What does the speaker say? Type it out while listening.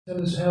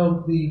Tell us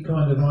how the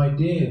kind of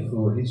idea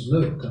for his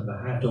look and the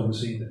hat,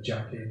 obviously the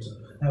jacket,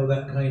 how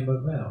that came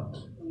about.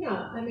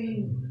 Yeah, I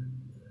mean,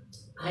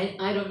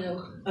 I don't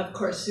know, of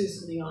course,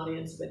 who's in the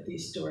audience, but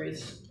these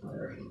stories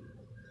are...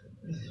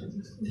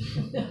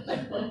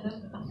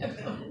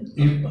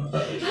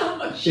 How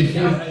much you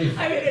know?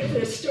 I mean, if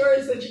there's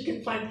stories that you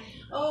can find,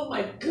 oh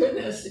my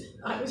goodness,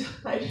 I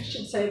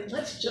should say,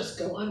 let's just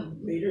go on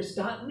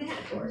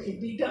readers.net or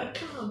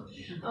indie.com.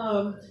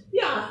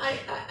 Yeah,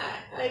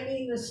 I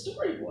mean, the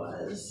story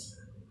was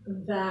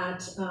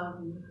that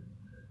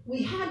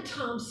we had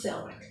Tom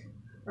Selleck,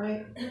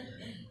 right?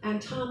 And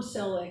Tom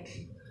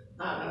Selleck,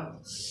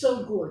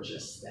 so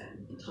gorgeous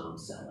then, Tom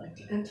Selleck.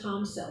 And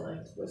Tom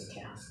Selleck was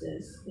cast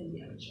as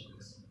Indiana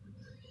Jones.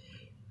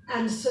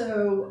 And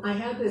so I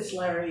had this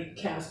Larry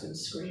Kasdan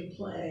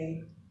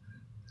screenplay.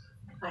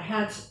 I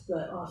had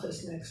the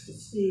office next to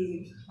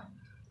Steve.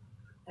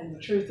 And the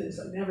truth is,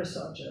 I never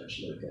saw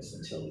George Lucas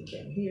until he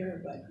came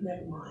here, but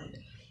never mind.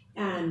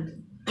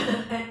 And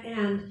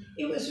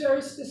it was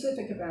very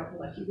specific about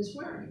what he was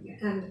wearing.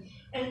 And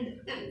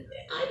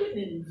I didn't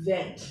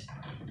invent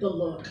the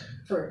look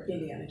for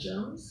Indiana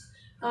Jones.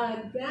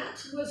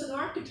 That was an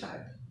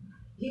archetype.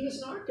 He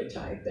was an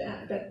archetype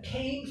that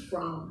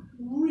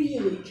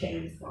really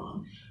came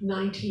from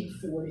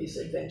 1940s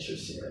adventure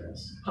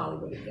serials,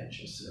 Hollywood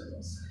adventure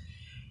serials.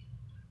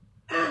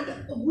 And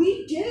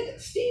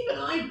Steve and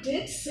I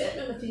did sit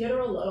in a theater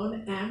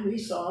alone and we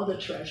saw The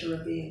Treasure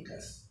of the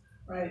Incas,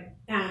 right?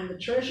 And The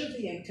Treasure of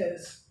the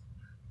Incas,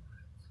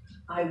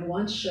 I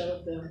once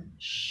showed them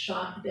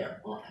shot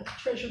their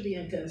Treasure of the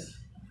Incas.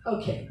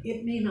 Okay,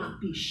 it may not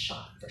be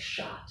shot for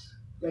shot,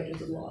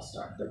 Raiders of the Lost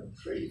Ark, but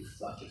pretty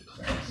fucking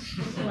close.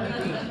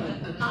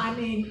 I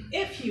mean,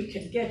 if you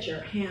can get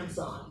your hands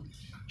on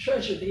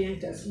Treasure of the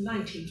Incas,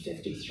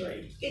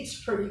 1953,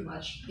 it's pretty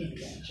much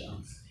Indiana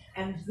Jones.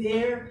 And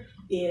there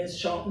is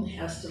Charlton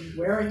Heston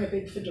wearing a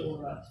big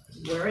fedora,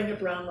 wearing a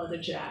brown leather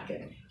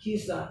jacket.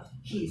 He's a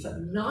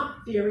not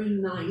very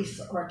nice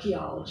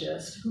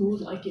archaeologist who,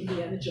 like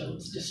Indiana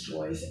Jones,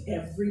 destroys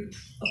every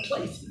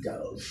place he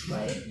goes,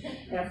 right?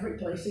 Every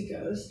place he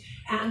goes.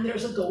 And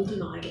there's a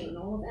golden idol and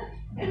all of that.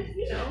 And,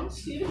 you know,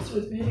 Stephen's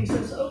with me and he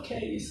says,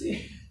 okay, you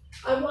see,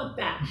 I want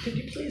that. Could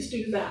you please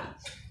do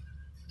that?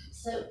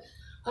 So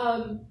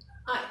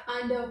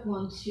I don't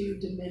want to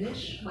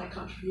diminish my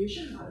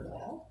contribution, not at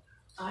all.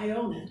 I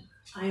own it.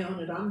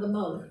 I'm the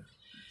mother.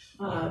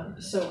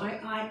 So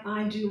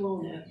I do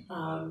own it.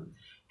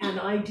 And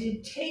I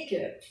did take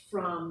it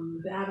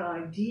from that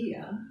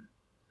idea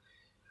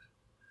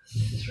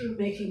through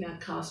making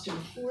that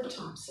costume for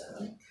Tom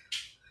Selleck,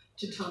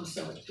 to Tom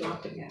Selleck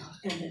dropping out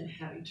and then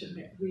having to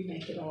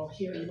remake it all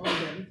here in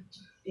London,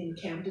 in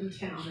Camden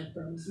Town at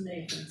Burns and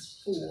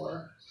Nathan's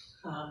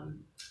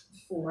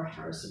for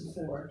Harrison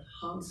Ford,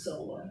 Han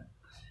Solo,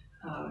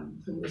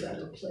 who was a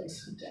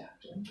replacement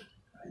actor.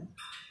 Right?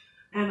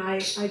 And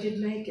I did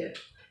make it.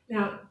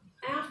 Now,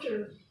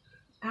 after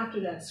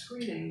that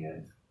screening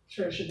of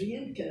Treasure of the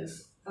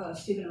Incas,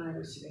 Stephen and I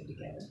were sitting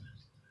together.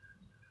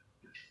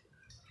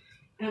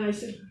 And I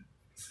said,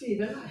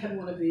 Stephen, I had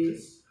one of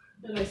these.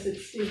 And I said,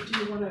 Steve,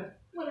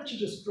 why don't you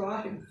just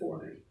draw him for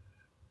me?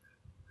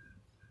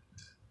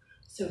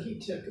 So he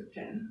took a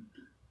pen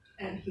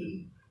and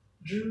he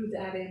drew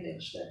that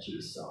image that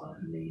you saw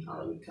in the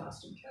Hollywood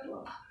costume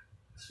catalog.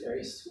 It's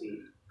very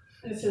sweet.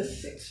 And it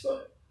says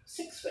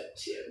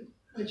 6'2",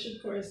 which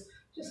of course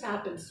just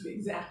happens to be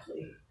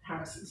exactly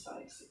Harrison's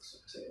height,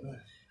 6'2". Right.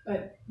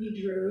 But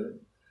he drew,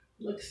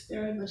 looks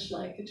very much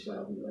like a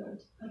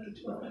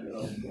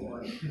 12-year-old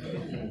boy.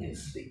 And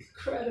it's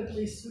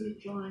incredibly sweet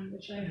drawing,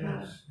 which I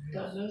have.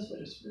 God knows what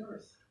it's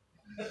worth.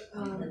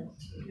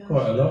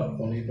 Quite a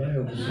lot on eBay,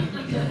 obviously.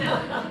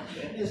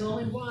 There's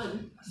only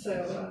one.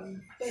 So,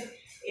 but,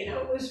 you know,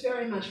 it was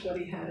very much what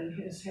he had in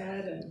his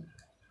head. And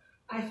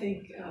I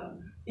think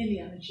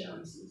Indiana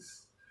Jones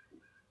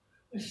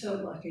we're so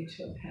lucky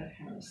to have had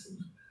Harrison,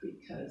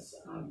 because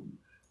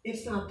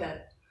it's not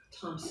that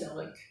Tom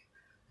Selleck's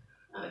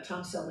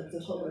a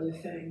whole other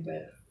thing,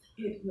 but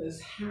it was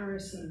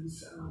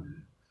Harrison's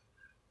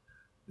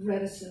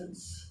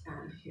reticence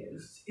and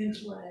his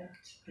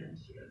intellect and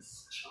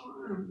his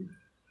charm.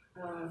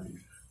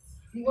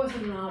 He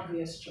wasn't an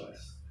obvious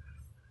choice,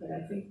 but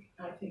I think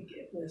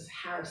it was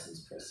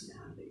Harrison's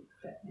personality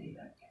that made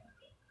that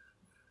character,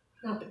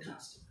 not the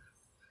costume.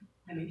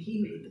 I mean,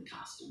 he made the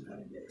costume what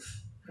it is.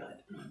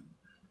 But,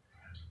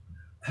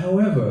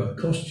 however,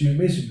 costume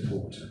is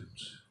important.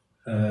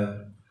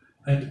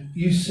 And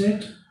you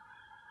said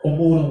on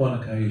more than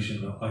one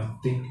occasion that I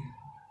think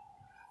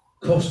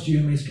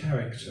costume is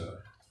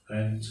character.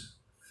 And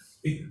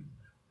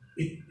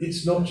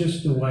it's not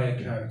just the way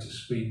a character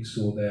speaks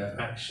or their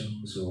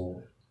actions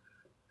or,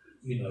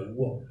 you know,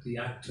 what the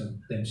actor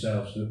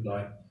themselves look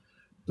like.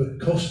 But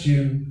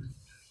costume,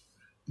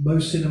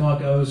 most cinema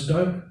goers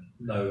don't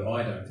know,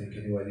 I don't think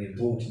anyway, the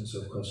importance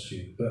of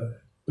costume.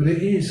 But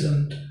it is,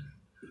 and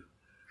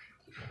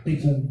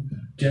people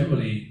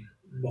generally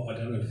well, I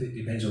don't know if it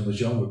depends on the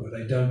genre, but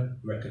they don't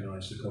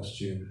recognise the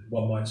costume.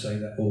 One might say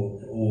that, or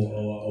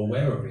are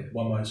aware of it.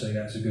 One might say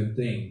that's a good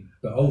thing,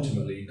 but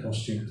ultimately,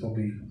 costume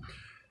probably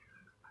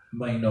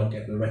may not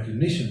get the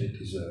recognition it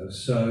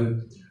deserves. So,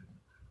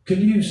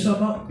 can you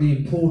sum up the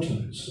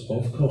importance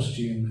of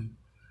costume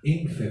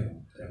in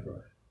film,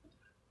 Deborah?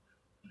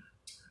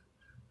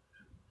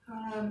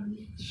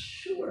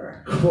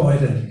 Sure.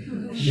 Quite a,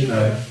 you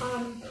know.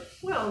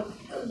 Well,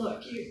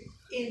 look,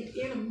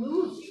 in a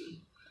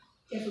movie,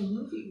 if a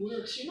movie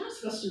works, you're not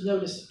supposed to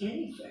notice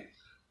anything.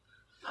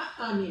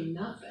 I mean,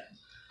 nothing.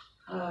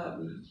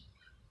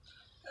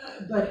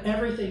 But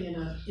everything in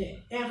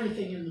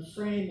the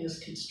frame is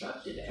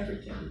constructed.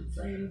 Everything in the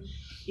frame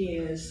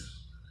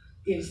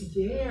is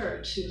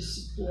there to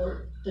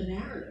support the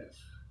narrative.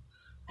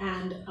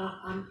 And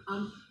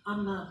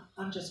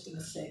I'm just going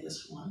to say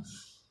this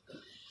once,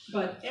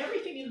 but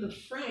everything in the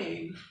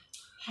frame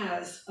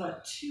has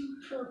two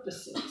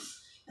purposes,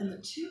 and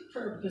the two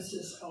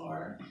purposes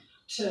are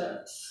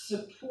to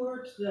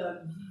support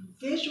the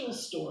visual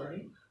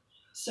story.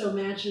 So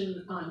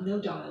imagine no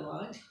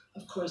dialogue,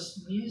 of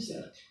course,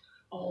 music,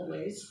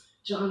 always.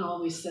 John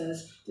always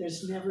says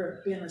there's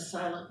never been a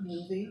silent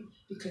movie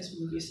because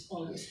movies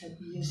always had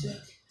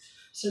music.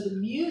 So the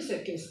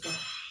music is the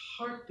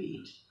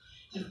heartbeat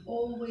and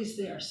always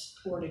there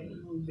supporting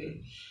the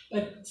movie.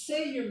 But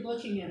say you're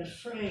looking at a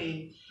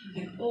frame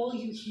and all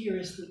you hear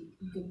is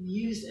the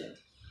music.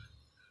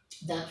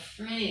 That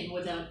frame,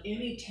 without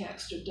any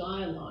text or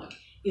dialogue,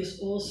 is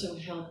also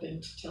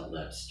helping to tell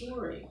that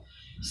story.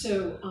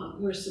 So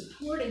we're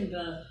supporting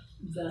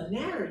the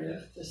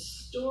narrative, the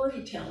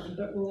storytelling,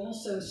 but we're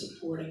also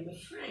supporting the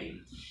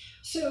frame.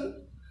 So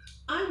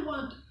I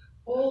want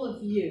all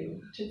of you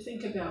to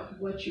think about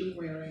what you're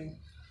wearing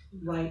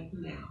right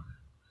now.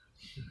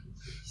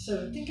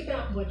 So think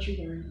about what you're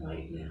wearing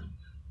right now.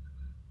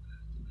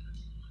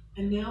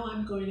 And now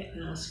I'm going to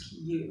ask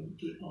you,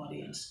 the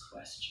audience,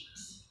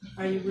 questions.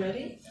 Are you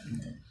ready?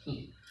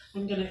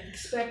 I'm going to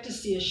expect to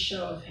see a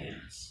show of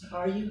hands.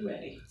 Are you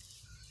ready?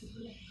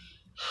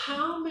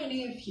 How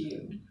many of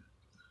you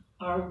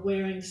are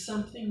wearing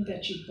something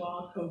that you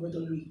bought over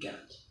the weekend?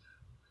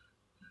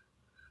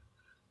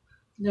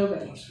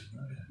 Nobody.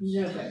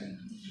 Nobody.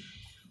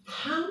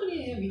 How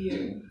many of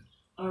you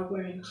are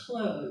wearing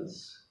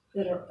clothes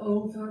that are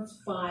over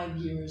 5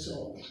 years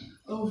old?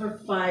 Over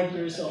 5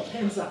 years old.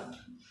 Hands up.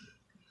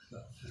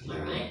 All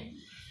right.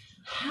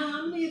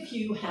 How many of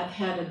you have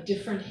had a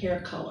different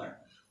hair color?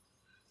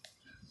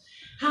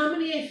 How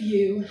many of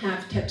you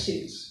have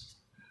tattoos?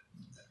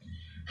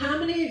 How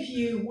many of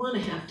you want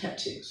to have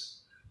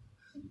tattoos?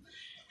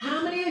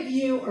 How many of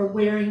you are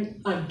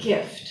wearing a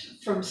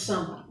gift from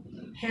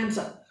someone? Hands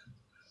up.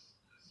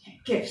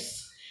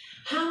 Gifts.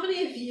 How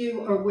many of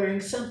you are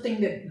wearing something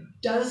that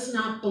does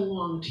not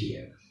belong to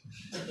you?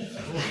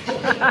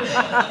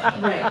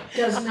 Right,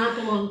 does not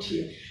belong to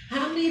you.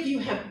 How many of you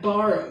have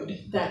borrowed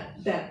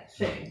that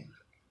thing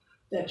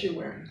that you're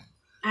wearing?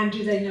 And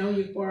do they know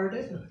you've borrowed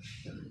it?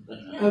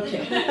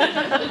 Okay.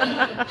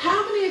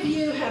 How many of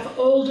you have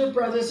older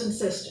brothers and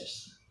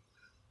sisters?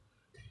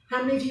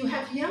 How many of you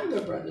have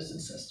younger brothers and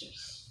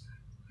sisters?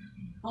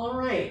 All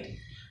right.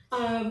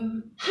 How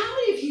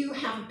many of you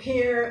have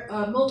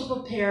a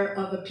multiple pair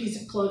of a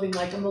piece of clothing,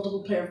 like a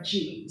multiple pair of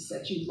jeans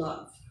that you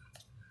love?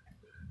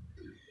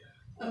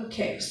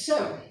 Okay,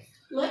 so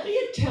let me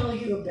tell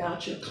you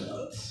about your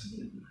clothes.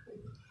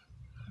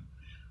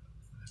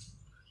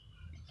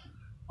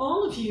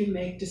 All of you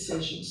make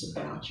decisions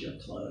about your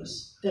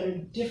clothes that are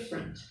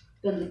different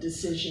than the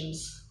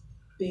decisions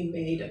being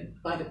made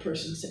by the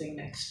person sitting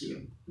next to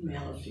you,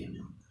 male or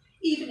female.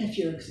 Even if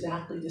you're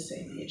exactly the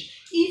same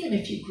age, even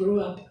if you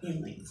grew up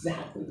in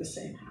exactly the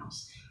same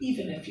house,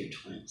 even if you're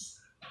twins.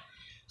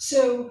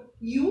 So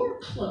your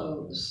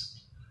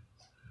clothes,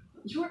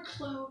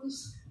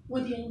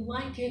 whether you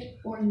like it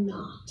or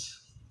not,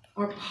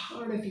 are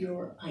part of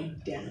your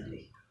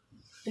identity.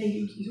 They're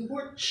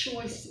your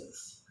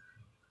choices.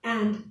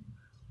 And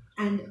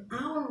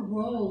our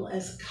role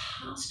as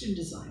costume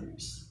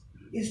designers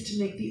is to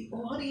make the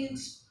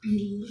audience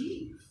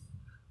believe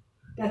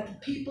that the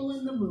people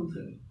in the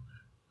movie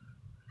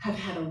have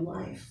had a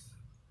life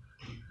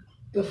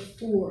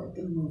before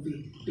the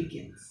movie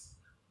begins.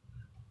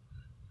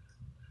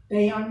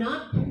 They are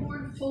not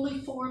born fully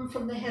formed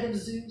from the head of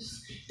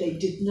Zeus. They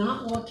did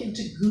not walk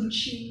into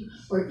Gucci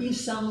or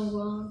Yves Saint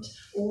Laurent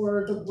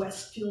or the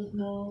Westfield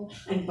Mall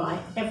and buy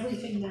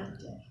everything that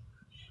day.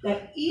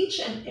 That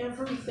each and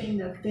everything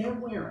that they're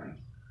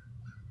wearing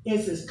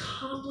is as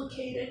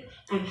complicated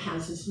and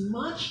has as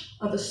much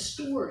of a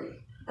story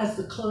as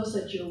the clothes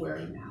that you're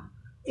wearing now,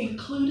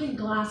 including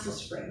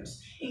glasses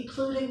frames,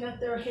 including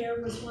that their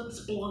hair was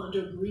once blonde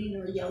or green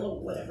or yellow,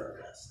 whatever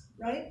it was,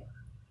 right?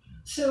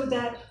 So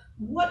that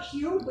what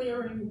you're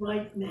wearing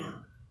right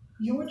now,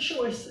 your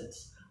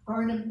choices,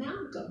 are an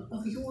amalgam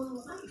of your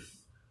life.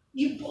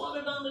 You bought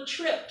it on a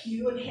trip.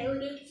 You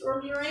inherited it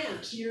from your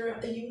aunt. Your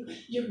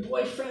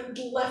boyfriend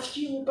left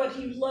you, but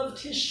you loved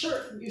his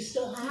shirt and you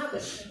still have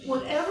it.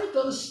 Whatever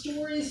those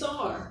stories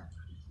are,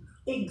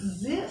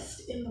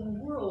 exist in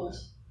the world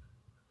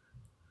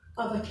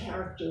of a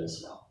character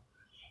as well.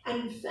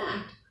 And in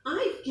fact,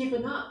 I've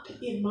given up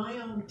in my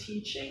own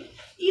teaching,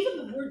 even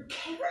the word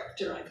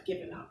character I've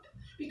given up,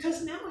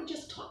 because now I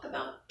just talk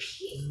about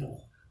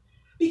people.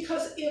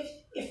 Because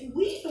if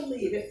we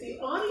believe, if the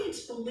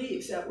audience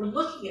believes that we're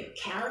looking at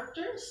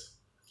characters,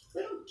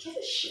 they don't give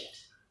a shit.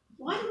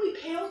 Why do we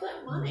pay all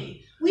that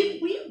money? We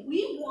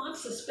want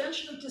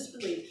suspension of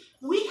disbelief.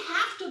 We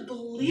have to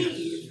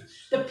believe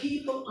the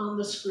people on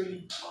the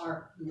screen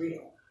are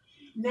real.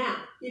 Now,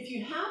 if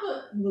you have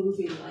a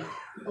movie like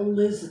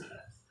Elizabeth,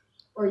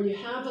 or you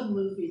have a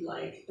movie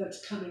like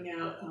that's coming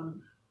out,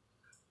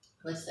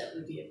 what's that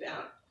movie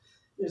about?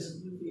 There's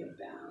a movie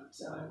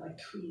about like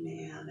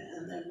Queen Anne,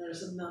 and then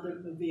there's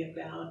another movie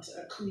about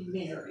Queen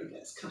Mary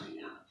that's coming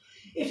out.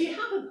 If you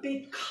have a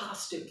big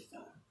costume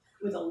film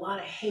with a lot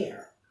of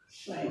hair,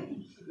 right?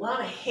 A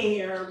lot of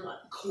hair, a lot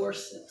of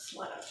corsets, a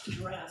lot of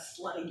dress,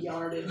 a lot of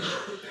yardage.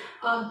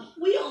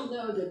 We all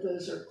know that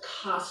those are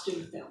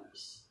costume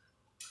films.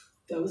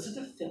 Those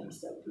are the films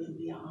that win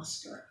the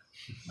Oscar.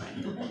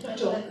 Right?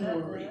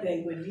 Don't worry,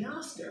 they win the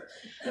Oscar.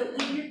 But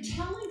when you're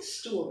telling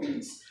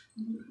stories,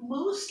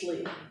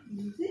 mostly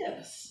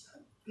this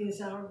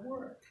is our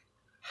work.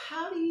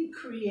 How do you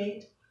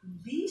create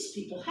these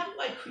people? How do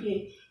I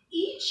create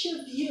each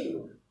of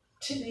you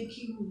to make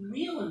you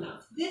real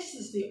enough? This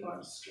is the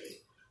artistry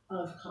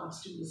of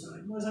costume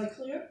design. Was I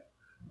clear?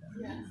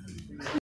 Yeah.